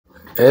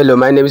Hello,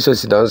 my name is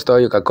Osidon Store.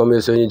 You can call me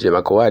Osonyi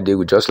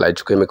just like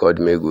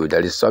Chukemeko.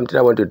 There is something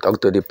I want to talk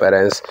to the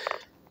parents.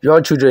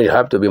 Your children, you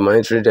have to be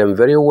monitoring them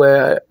very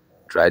well.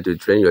 Try to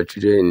train your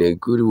children in a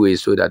good way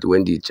so that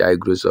when the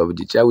child grows up,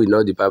 the child will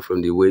not depart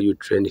from the way you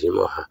train him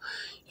or her.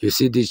 You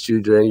see these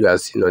children you are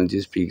seeing on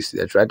these pics,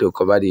 they try to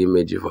cover the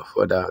image for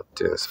further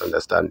things.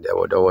 Understand? They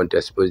don't want to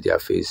expose their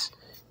face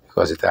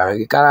because it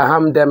can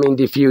harm them in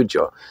the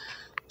future.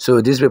 So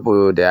these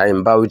people, they are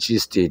in Bauchi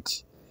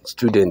State,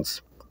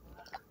 students.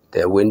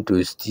 They went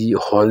to steal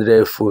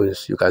 100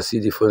 phones. You can see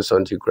the phones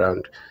on the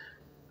ground.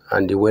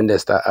 And when they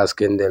start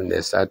asking them, they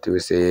start to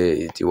say,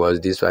 it was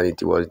this one,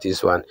 it was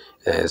this one.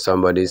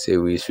 Somebody say,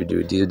 we should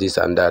do this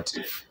and that.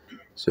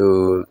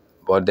 So,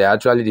 but they're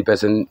actually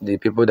the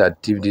people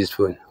that thieved this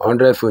phone.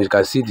 100 phones, you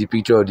can see the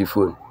picture of the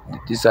phone.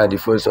 These are the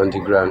phones on the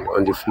ground,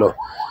 on the floor.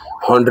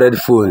 100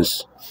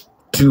 phones.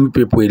 2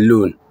 people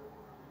alone.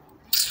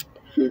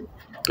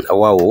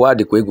 Wow, what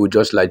the quick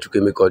just like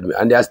Chukeme called me.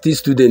 And they are still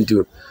students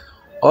too.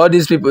 All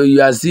these people,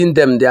 you are seeing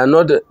them, they are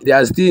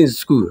still in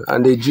school,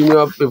 and the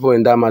junior people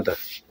in that matter,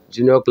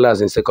 junior class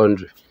in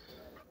secondary.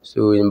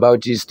 So in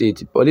Bauchi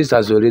State, police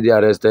has already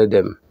arrested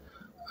them,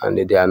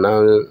 and they are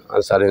now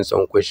answering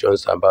some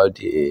questions about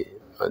the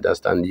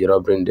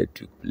robbery that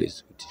took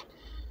place.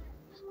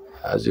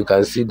 As you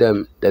can see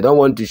them, they don't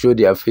want to show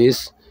their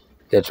face.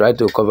 They try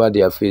to cover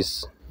their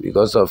face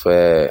because of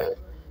the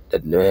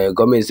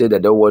government said they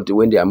don't want to,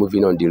 when they are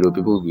moving on the road,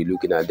 people will be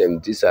looking at them.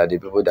 These are the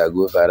people that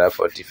go viral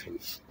for thieving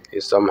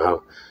somehow.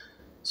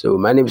 So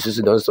my name is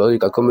Susan. So you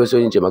can come in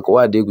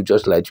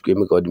just like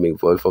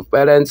for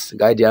parents,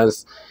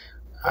 guardians,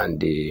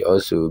 and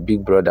also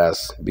big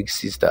brothers, big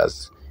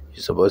sisters.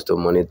 You're supposed to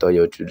monitor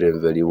your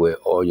children very well,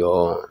 or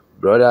your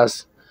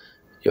brothers,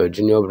 your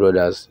junior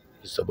brothers.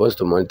 You're supposed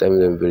to monitor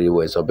them very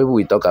well. So people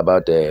will talk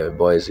about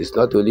boys. It's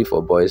not only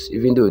for boys,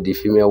 even though the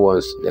female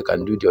ones, they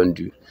can do the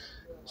undo.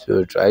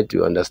 So try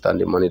to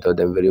understand and monitor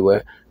them very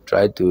well.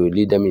 Try to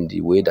lead them in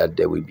the way that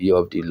they will be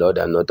of the Lord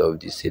and not of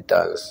the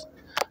Satans.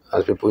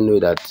 As people know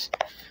that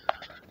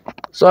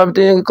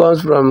something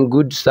comes from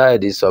good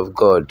side is of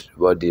God,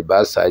 but the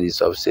bad side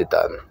is of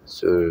Satan.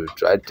 So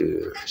try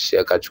to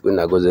share just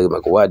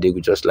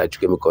like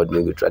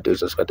try to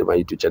subscribe to my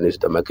YouTube channel,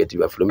 the market. If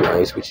you follow me on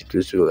which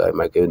to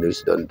my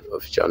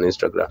official on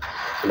Instagram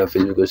and on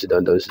Facebook, go sit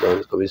down,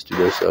 come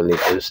studios only,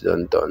 go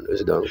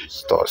sit down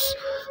stores.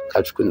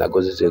 Catch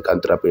you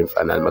can trap in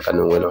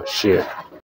final, share.